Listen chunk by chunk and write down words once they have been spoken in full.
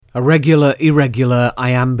A regular, irregular,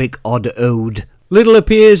 iambic, odd ode. Little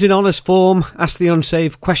appears in honest form, ask the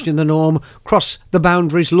unsafe, question the norm, cross the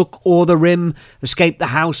boundaries, look o'er the rim, escape the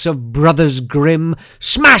house of brothers grim,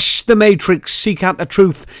 smash the matrix, seek out the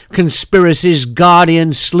truth, conspiracies,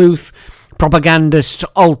 guardian sleuth, propagandists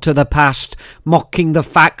alter the past, mocking the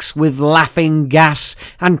facts with laughing gas,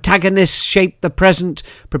 antagonists shape the present,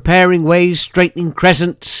 preparing ways, straightening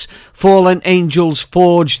crescents, fallen angels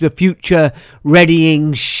forge the future,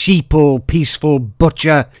 readying sheeple, peaceful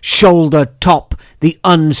butcher, shoulder top the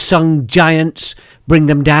unsung giants, bring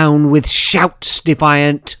them down with shouts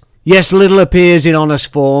defiant. Yes, little appears in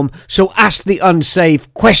honest form, so ask the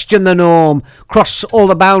unsafe, question the norm, cross all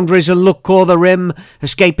the boundaries and look o'er the rim,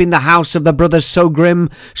 escaping the house of the brothers so grim,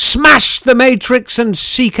 smash the matrix and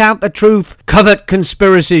seek out the truth, covet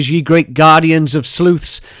conspiracies, ye great guardians of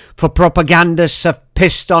sleuths, for propagandists have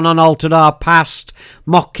pissed on and altered our past,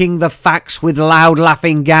 mocking the facts with loud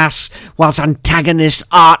laughing gas, whilst antagonists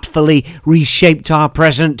artfully reshaped our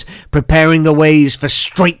present, preparing the ways for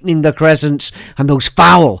straightening the crescents, and those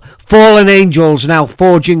foul, fallen angels now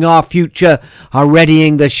forging our future are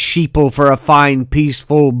readying the sheeple for a fine,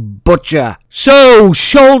 peaceful butcher. So,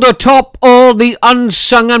 shoulder top all the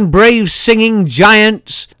unsung and brave singing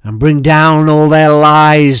giants, and bring down all their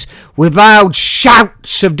lies with loud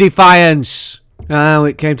shouts of defiance. Now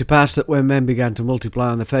it came to pass that when men began to multiply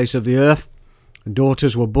on the face of the earth, and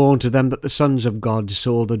daughters were born to them, that the sons of God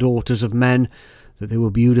saw the daughters of men, that they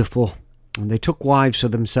were beautiful, and they took wives for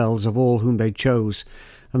themselves of all whom they chose.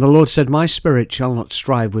 And the Lord said, My spirit shall not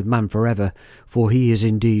strive with man forever, for he is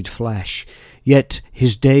indeed flesh. Yet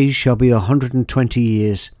his days shall be 120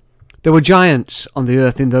 years. There were giants on the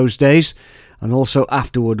earth in those days, and also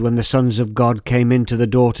afterward, when the sons of God came in to the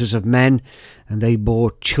daughters of men, and they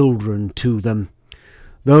bore children to them.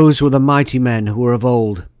 Those were the mighty men who were of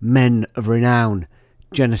old, men of renown.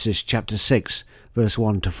 Genesis chapter 6, verse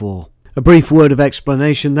 1 to 4. A brief word of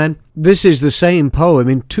explanation then. This is the same poem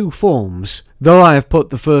in two forms. Though I have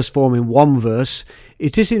put the first form in one verse,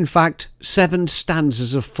 it is in fact 7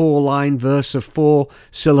 stanzas of 4-line verse of 4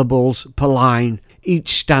 syllables per line, each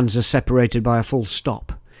stanza separated by a full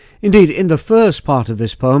stop. Indeed, in the first part of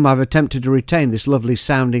this poem, I've attempted to retain this lovely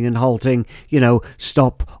sounding and halting,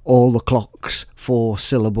 stop all the clocks,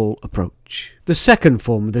 4-syllable approach. The second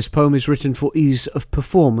form of this poem is written for ease of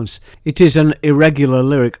performance. It is an irregular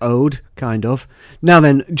lyric ode, kind of. Now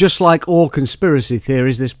then, just like all conspiracy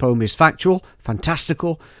theories, this poem is factual,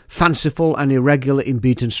 fantastical, fanciful and irregular in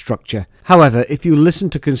beat and structure. However, if you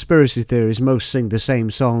listen to conspiracy theories, most sing the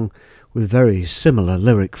same song with very similar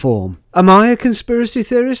lyric form. Am I a conspiracy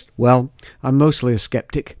theorist? Well, I'm mostly a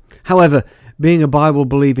skeptic. However, being a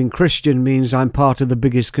Bible-believing Christian means I'm part of the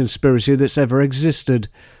biggest conspiracy that's ever existed.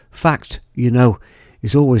 Fact,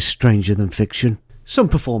 is always stranger than fiction. Some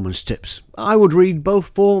performance tips. I would read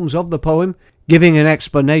both forms of the poem, giving an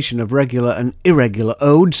explanation of regular and irregular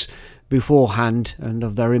odes beforehand and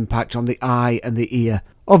of their impact on the eye and the ear.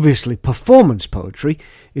 Obviously, performance poetry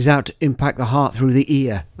is out to impact the heart through the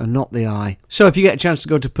ear and not the eye. So if you get a chance to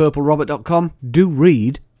go to purplerobert.com, do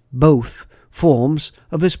read both forms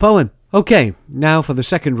of this poem. Okay, now for the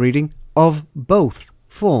second reading of both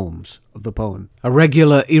forms of the poem. A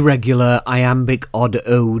regular, irregular, iambic, odd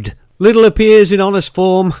ode. Little appears in honest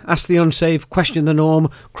form, ask the unsafe, question the norm,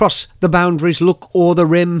 cross the boundaries, look o'er the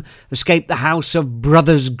rim, escape the house of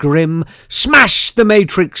brothers grim, smash the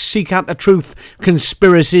matrix, seek out the truth,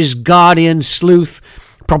 conspiracies, guardian sleuth,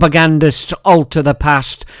 propagandists alter the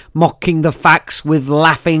past, mocking the facts with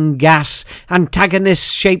laughing gas,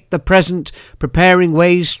 antagonists shape the present, preparing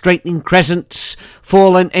ways, straightening crescents,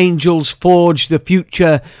 fallen angels forge the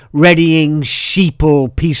future, readying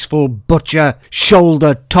sheeple, peaceful butcher,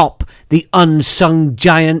 shoulder top the unsung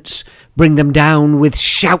giants, bring them down with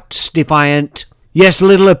shouts defiant. Yes,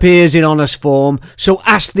 little appears in honest form, so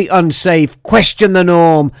ask the unsafe, question the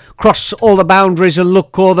norm, cross all the boundaries and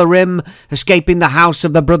look o'er the rim, escaping the house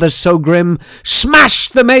of the brothers so grim, smash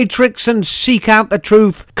the matrix and seek out the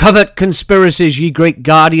truth, covet conspiracies, ye great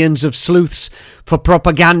guardians of sleuths, for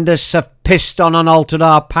propagandists have pissed on and altered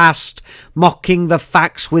our past, mocking the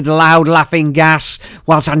facts with loud laughing gas,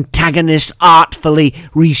 whilst antagonists artfully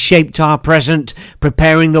reshaped our present,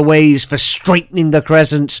 preparing the ways for straightening the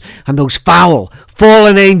crescents, and those foul,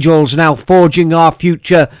 fallen angels now forging our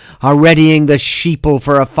future are readying the sheeple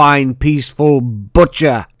for a fine, peaceful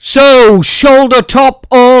butcher. So, shoulder top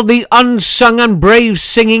all the unsung and brave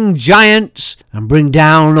singing giants, and bring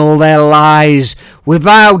down all their lies with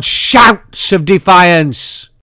loud shouts of defiance.